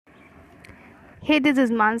Hey, this is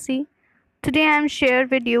Mansi. Today I am share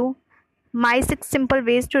with you my 6 simple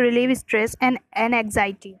ways to relieve stress and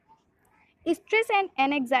anxiety. Stress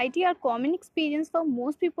and anxiety are common experience for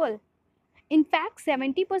most people. In fact,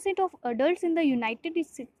 70% of adults in the United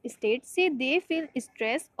States say they feel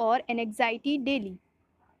stress or anxiety daily.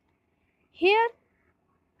 Here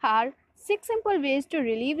are 6 simple ways to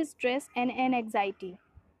relieve stress and anxiety.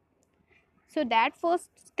 So that first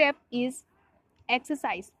step is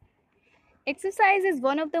exercise. Exercise is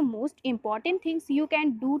one of the most important things you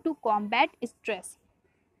can do to combat stress.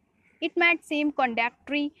 It might seem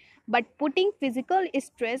contradictory, but putting physical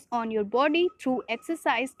stress on your body through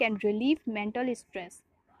exercise can relieve mental stress.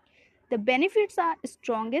 The benefits are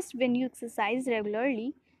strongest when you exercise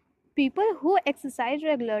regularly. People who exercise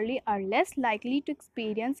regularly are less likely to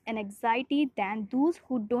experience an anxiety than those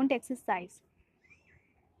who don't exercise.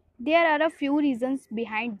 There are a few reasons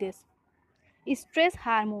behind this. Stress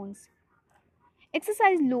hormones.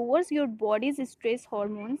 Exercise lowers your body's stress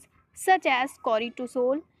hormones, such as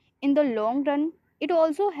cortisol. In the long run, it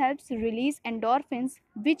also helps release endorphins,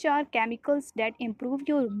 which are chemicals that improve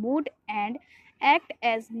your mood and act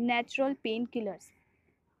as natural painkillers.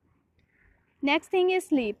 Next thing is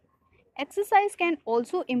sleep. Exercise can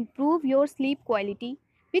also improve your sleep quality,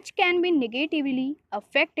 which can be negatively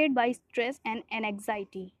affected by stress and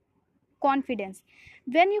anxiety. Confidence.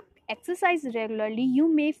 When you exercise regularly,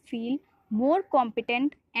 you may feel more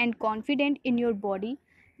competent and confident in your body,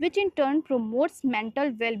 which in turn promotes mental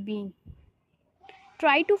well being.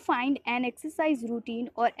 Try to find an exercise routine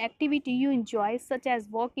or activity you enjoy, such as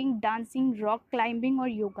walking, dancing, rock climbing, or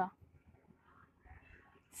yoga.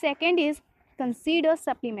 Second is consider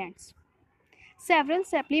supplements. Several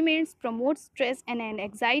supplements promote stress and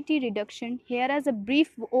anxiety reduction. Here is a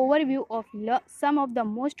brief overview of some of the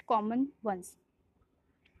most common ones.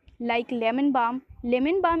 Like lemon balm.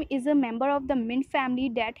 Lemon balm is a member of the mint family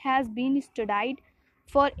that has been studied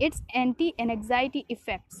for its anti-anxiety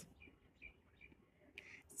effects.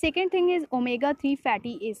 Second thing is omega 3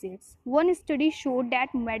 fatty acids. One study showed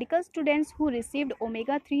that medical students who received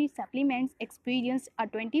omega 3 supplements experienced a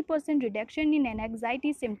 20% reduction in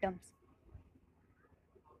anxiety symptoms.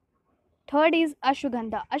 Third is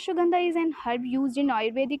ashwagandha. Ashwagandha is an herb used in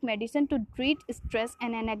Ayurvedic medicine to treat stress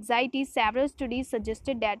and anxiety. Several studies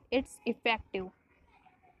suggested that it's effective.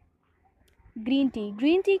 Green tea.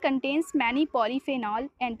 Green tea contains many polyphenol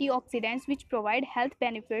antioxidants which provide health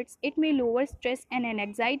benefits. It may lower stress and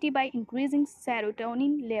anxiety by increasing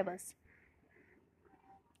serotonin levels.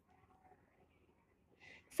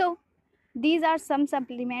 So, these are some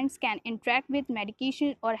supplements can interact with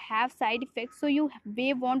medication or have side effects, so you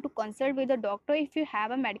may want to consult with a doctor if you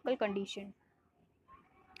have a medical condition.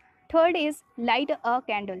 Third is light a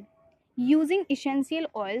candle. Using essential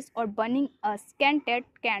oils or burning a scented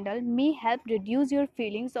candle may help reduce your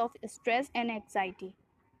feelings of stress and anxiety.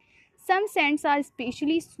 Some scents are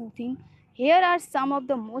especially soothing. Here are some of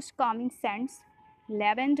the most common scents: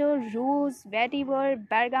 lavender, rose, vetiver,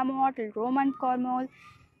 bergamot, Roman caramel,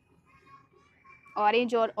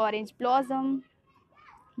 orange or orange blossom.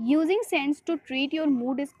 Using scents to treat your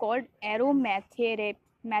mood is called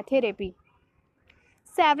aromatherapy.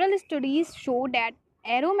 Several studies show that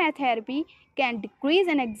aromatherapy can decrease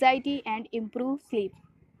anxiety and improve sleep.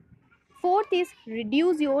 Fourth is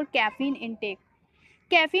reduce your caffeine intake.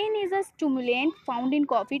 Caffeine is a stimulant found in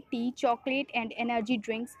coffee, tea, chocolate, and energy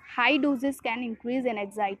drinks. High doses can increase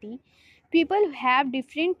anxiety. People have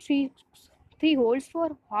different thresholds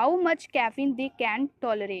for how much caffeine they can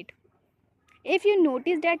tolerate. If you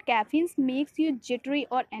notice that caffeine makes you jittery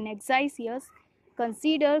or anxious,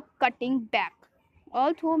 consider cutting back.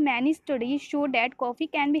 Although many studies show that coffee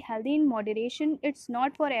can be healthy in moderation, it's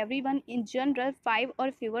not for everyone. In general, 5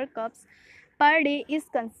 or fewer cups per day is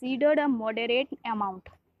considered a moderate amount.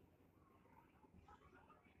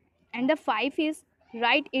 And the 5 is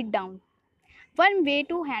write it down. One way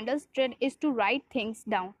to handle stress is to write things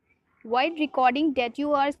down. While recording that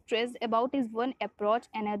you are stressed about is one approach,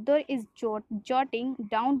 another is jotting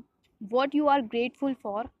down what you are grateful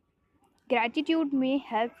for. Gratitude may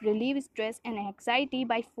help relieve stress and anxiety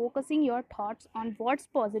by focusing your thoughts on what's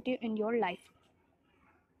positive in your life.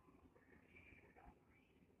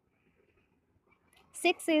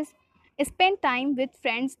 6 is spend time with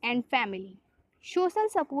friends and family. Social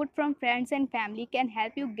support from friends and family can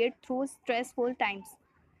help you get through stressful times.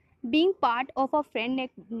 Being part of a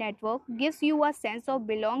network gives you a sense of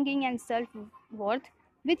belonging and self worth,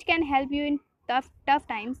 which can help you in tough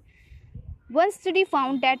times. One study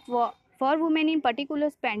found that for women in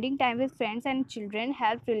particular, spending time with friends and children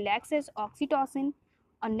helps relaxes oxytocin,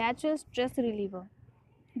 a natural stress reliever.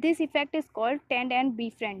 This effect is called tend and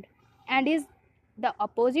befriend and is the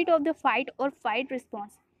opposite of the fight or fight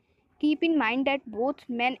response. Keep in mind that both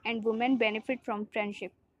men and women benefit from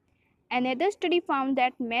friendship. Another study found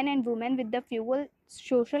that men and women with the fewer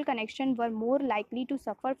social connection were more likely to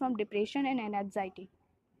suffer from depression and anxiety.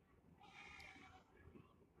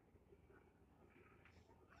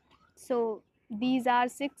 So these are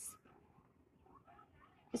six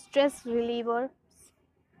stress relievers,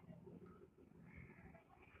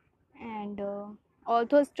 and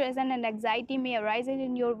although stress and anxiety may arise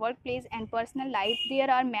in your workplace and personal life, there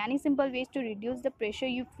are many simple ways to reduce the pressure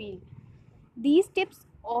you feel. These tips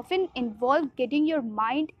often involve getting your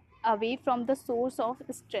mind away from the source of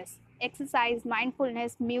stress. Exercise,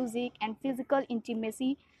 mindfulness, music, and physical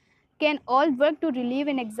intimacy can all work to relieve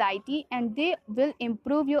anxiety, and they will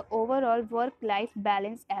improve your overall work life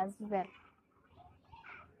balance as well.